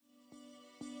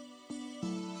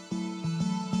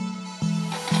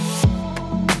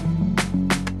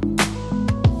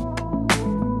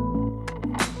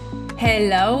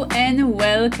Hello and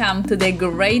welcome to the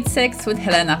Great Sex with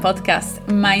Helena podcast.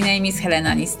 My name is Helena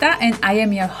Nista and I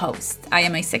am your host. I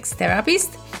am a sex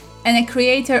therapist and a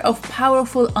creator of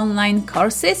powerful online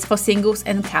courses for singles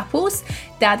and couples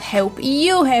that help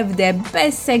you have the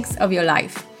best sex of your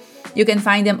life. You can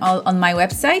find them all on my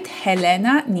website,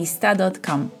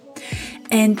 helenanista.com.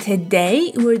 And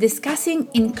today we're discussing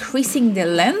increasing the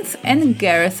length and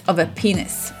girth of a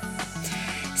penis.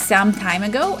 Some time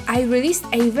ago, I released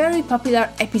a very popular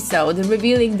episode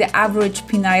revealing the average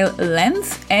penile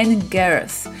length and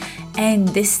girth. And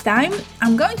this time,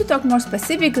 I'm going to talk more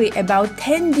specifically about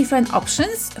 10 different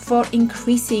options for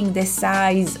increasing the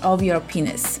size of your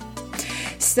penis.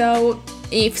 So,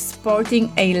 if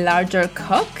sporting a larger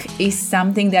cock is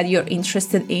something that you're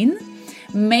interested in,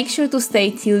 make sure to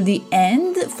stay till the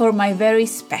end for my very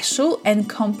special and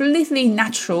completely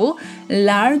natural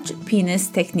large penis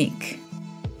technique.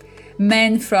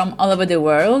 Men from all over the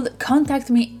world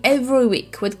contact me every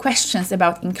week with questions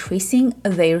about increasing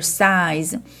their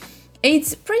size.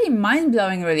 It's pretty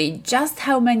mind-blowing really, just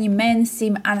how many men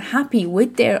seem unhappy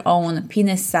with their own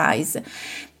penis size.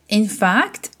 In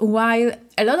fact, while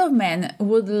a lot of men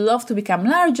would love to become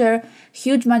larger,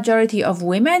 huge majority of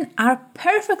women are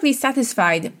perfectly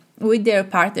satisfied with their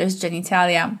partner's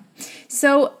genitalia.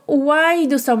 So why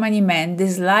do so many men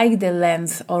dislike the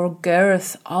length or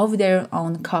girth of their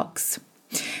own cocks?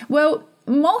 Well,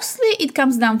 mostly it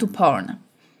comes down to porn.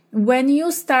 When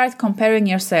you start comparing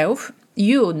yourself,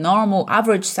 you normal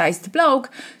average-sized bloke,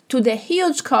 to the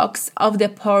huge cocks of the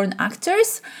porn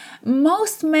actors,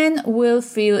 most men will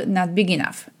feel not big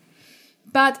enough.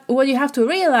 But what you have to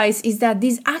realize is that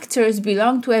these actors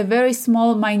belong to a very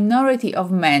small minority of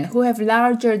men who have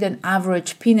larger than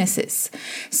average penises.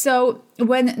 So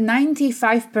when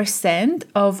 95%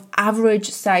 of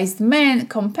average-sized men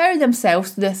compare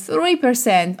themselves to the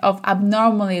 3% of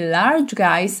abnormally large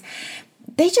guys,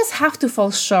 they just have to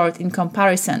fall short in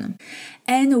comparison.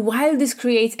 And while this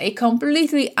creates a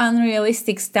completely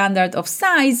unrealistic standard of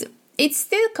size, it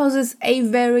still causes a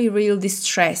very real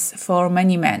distress for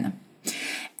many men.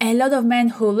 A lot of men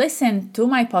who listened to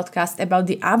my podcast about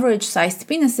the average-sized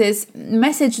penises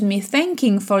messaged me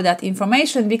thanking for that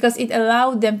information because it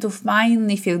allowed them to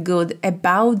finally feel good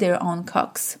about their own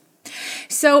cocks.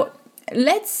 So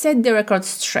let's set the record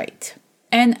straight.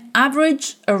 An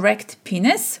average erect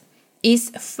penis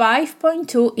is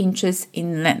 5.2 inches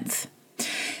in length.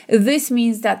 This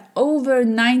means that over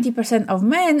 90% of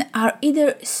men are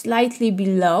either slightly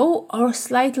below or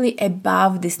slightly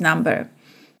above this number.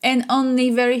 And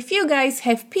only very few guys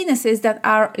have penises that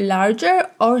are larger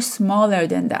or smaller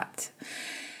than that.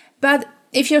 But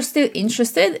if you're still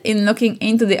interested in looking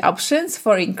into the options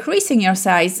for increasing your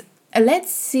size, let's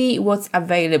see what's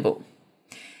available.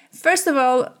 First of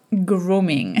all,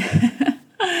 grooming.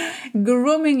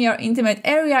 Grooming your intimate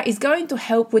area is going to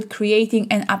help with creating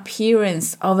an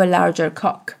appearance of a larger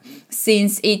cock,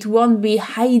 since it won't be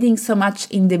hiding so much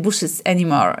in the bushes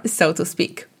anymore, so to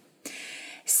speak.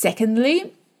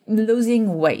 Secondly,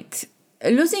 losing weight.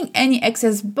 Losing any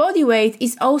excess body weight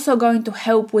is also going to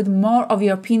help with more of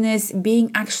your penis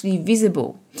being actually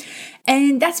visible.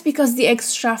 And that's because the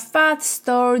extra fat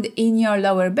stored in your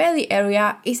lower belly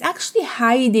area is actually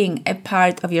hiding a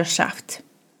part of your shaft.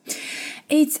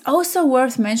 It's also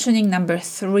worth mentioning number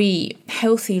 3,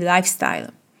 healthy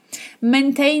lifestyle.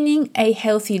 Maintaining a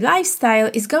healthy lifestyle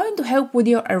is going to help with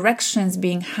your erections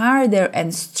being harder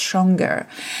and stronger.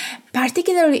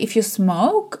 Particularly if you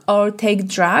smoke or take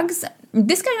drugs,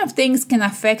 this kind of things can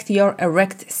affect your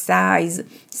erect size.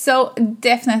 So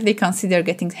definitely consider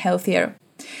getting healthier.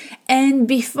 And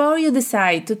before you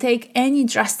decide to take any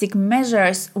drastic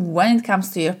measures when it comes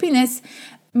to your penis,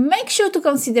 make sure to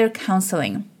consider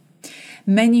counseling.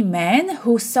 Many men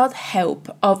who sought help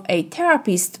of a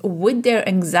therapist with their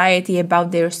anxiety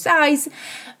about their size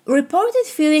reported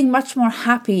feeling much more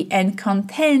happy and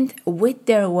content with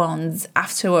their wands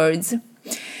afterwards.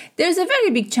 There's a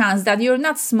very big chance that you're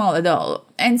not small at all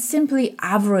and simply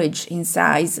average in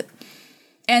size.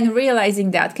 And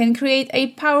realizing that can create a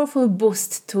powerful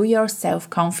boost to your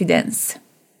self-confidence.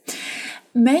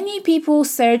 Many people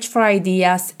search for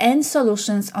ideas and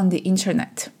solutions on the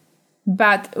internet.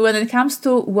 But when it comes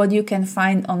to what you can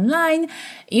find online,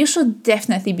 you should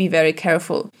definitely be very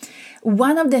careful.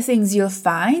 One of the things you'll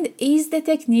find is the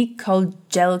technique called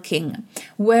jelqing,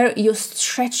 where you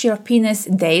stretch your penis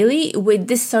daily with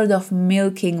this sort of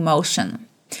milking motion.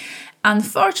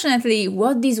 Unfortunately,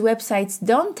 what these websites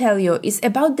don't tell you is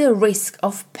about the risk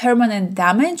of permanent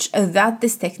damage that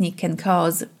this technique can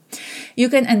cause. You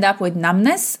can end up with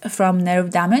numbness from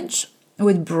nerve damage,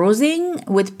 with bruising,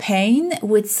 with pain,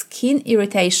 with skin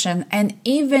irritation, and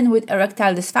even with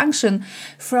erectile dysfunction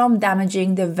from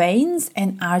damaging the veins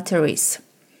and arteries.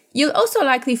 You'll also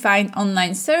likely find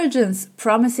online surgeons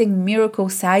promising miracle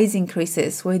size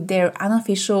increases with their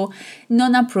unofficial,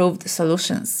 non-approved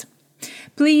solutions.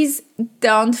 Please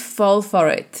don't fall for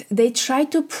it. They try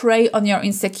to prey on your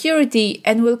insecurity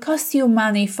and will cost you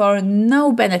money for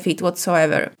no benefit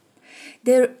whatsoever.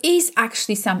 There is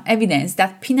actually some evidence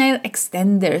that penile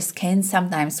extenders can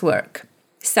sometimes work.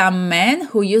 Some men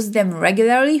who use them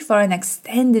regularly for an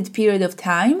extended period of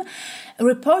time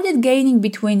reported gaining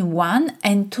between 1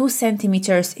 and 2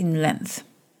 centimeters in length.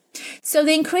 So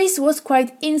the increase was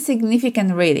quite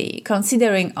insignificant really,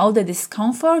 considering all the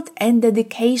discomfort and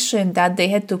dedication that they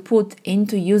had to put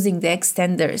into using the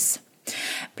extenders.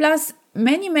 Plus,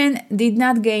 many men did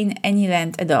not gain any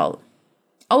length at all.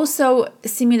 Also,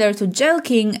 similar to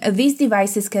jelqing, these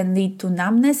devices can lead to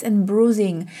numbness and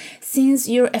bruising since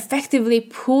you're effectively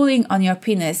pulling on your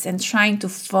penis and trying to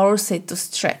force it to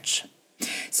stretch.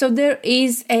 So there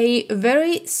is a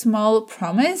very small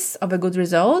promise of a good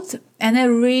result and a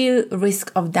real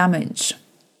risk of damage.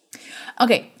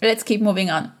 Okay, let's keep moving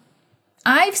on.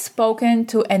 I've spoken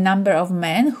to a number of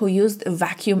men who used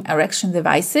vacuum erection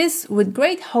devices with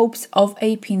great hopes of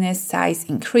a penis size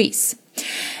increase.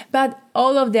 But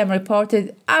all of them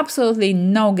reported absolutely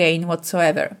no gain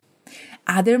whatsoever.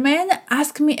 Other men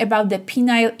ask me about the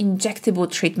penile injectable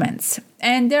treatments,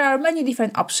 and there are many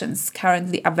different options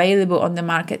currently available on the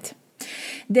market.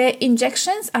 The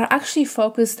injections are actually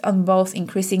focused on both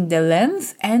increasing the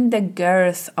length and the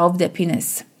girth of the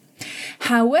penis.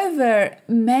 However,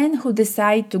 men who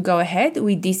decide to go ahead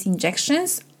with these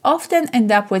injections often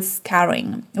end up with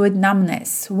scarring, with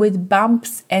numbness, with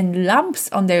bumps and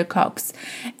lumps on their cocks,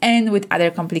 and with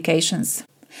other complications.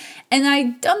 And I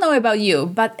don't know about you,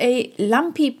 but a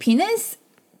lumpy penis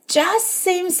just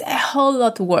seems a whole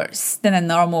lot worse than a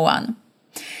normal one.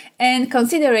 And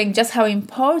considering just how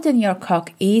important your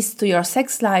cock is to your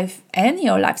sex life and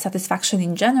your life satisfaction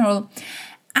in general,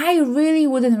 I really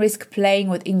wouldn't risk playing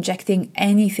with injecting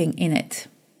anything in it.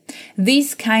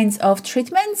 These kinds of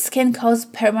treatments can cause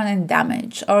permanent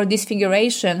damage or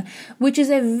disfiguration, which is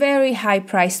a very high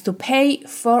price to pay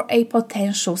for a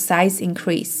potential size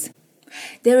increase.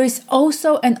 There is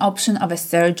also an option of a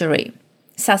surgery.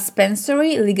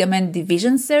 Suspensory ligament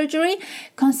division surgery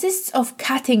consists of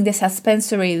cutting the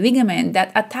suspensory ligament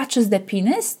that attaches the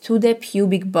penis to the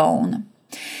pubic bone.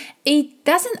 It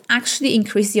doesn't actually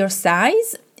increase your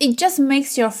size, it just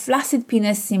makes your flaccid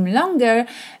penis seem longer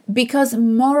because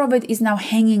more of it is now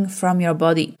hanging from your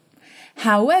body.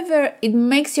 However, it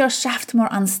makes your shaft more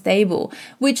unstable,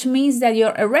 which means that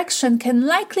your erection can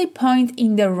likely point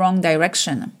in the wrong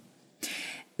direction.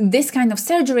 This kind of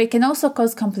surgery can also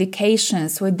cause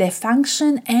complications with the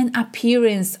function and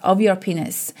appearance of your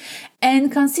penis.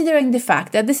 And considering the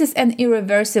fact that this is an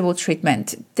irreversible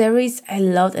treatment, there is a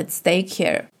lot at stake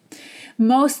here.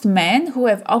 Most men who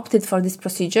have opted for this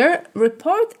procedure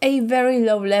report a very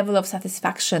low level of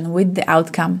satisfaction with the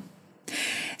outcome.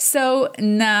 So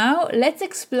now let's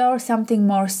explore something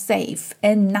more safe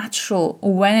and natural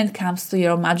when it comes to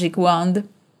your magic wand.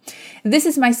 This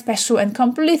is my special and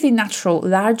completely natural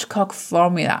large cock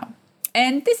formula.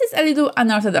 And this is a little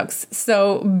unorthodox,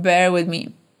 so bear with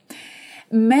me.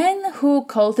 Men who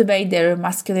cultivate their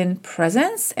masculine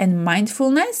presence and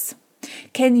mindfulness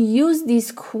can use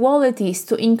these qualities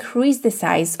to increase the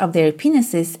size of their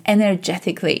penises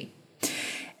energetically.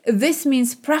 This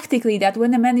means practically that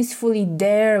when a man is fully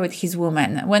there with his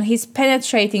woman, when he's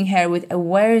penetrating her with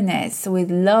awareness,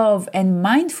 with love and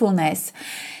mindfulness,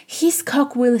 his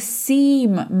cock will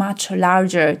seem much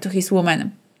larger to his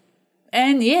woman.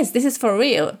 And yes, this is for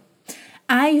real.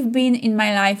 I've been in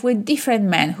my life with different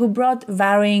men who brought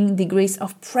varying degrees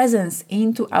of presence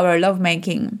into our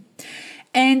lovemaking.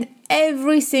 And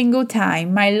every single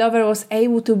time my lover was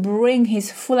able to bring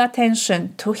his full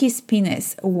attention to his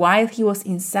penis while he was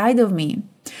inside of me,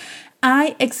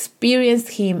 I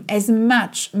experienced him as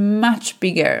much, much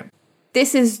bigger.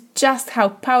 This is just how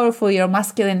powerful your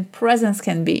masculine presence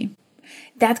can be.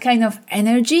 That kind of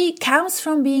energy comes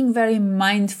from being very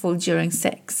mindful during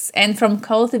sex and from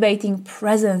cultivating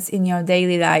presence in your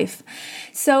daily life.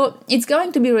 So it's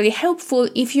going to be really helpful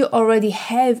if you already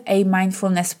have a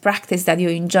mindfulness practice that you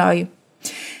enjoy.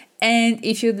 And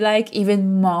if you'd like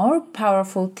even more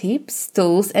powerful tips,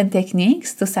 tools, and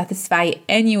techniques to satisfy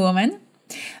any woman,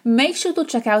 make sure to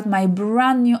check out my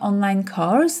brand new online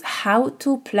course, How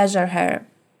to Pleasure Her.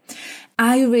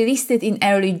 I released it in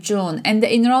early June and the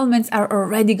enrollments are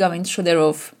already going through the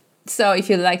roof. So if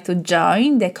you'd like to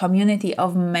join the community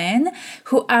of men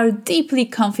who are deeply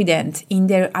confident in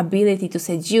their ability to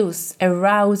seduce,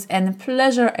 arouse, and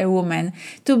pleasure a woman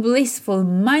to blissful,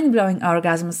 mind-blowing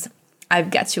orgasms, I've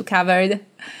got you covered.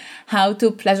 How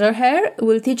to Pleasure Her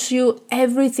will teach you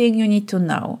everything you need to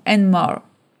know and more.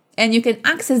 And you can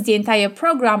access the entire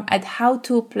program at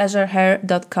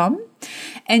howtopleasureher.com,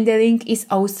 and the link is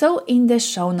also in the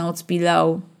show notes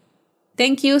below.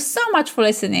 Thank you so much for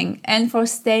listening and for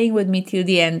staying with me till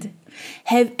the end.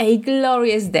 Have a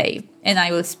glorious day, and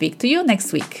I will speak to you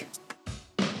next week.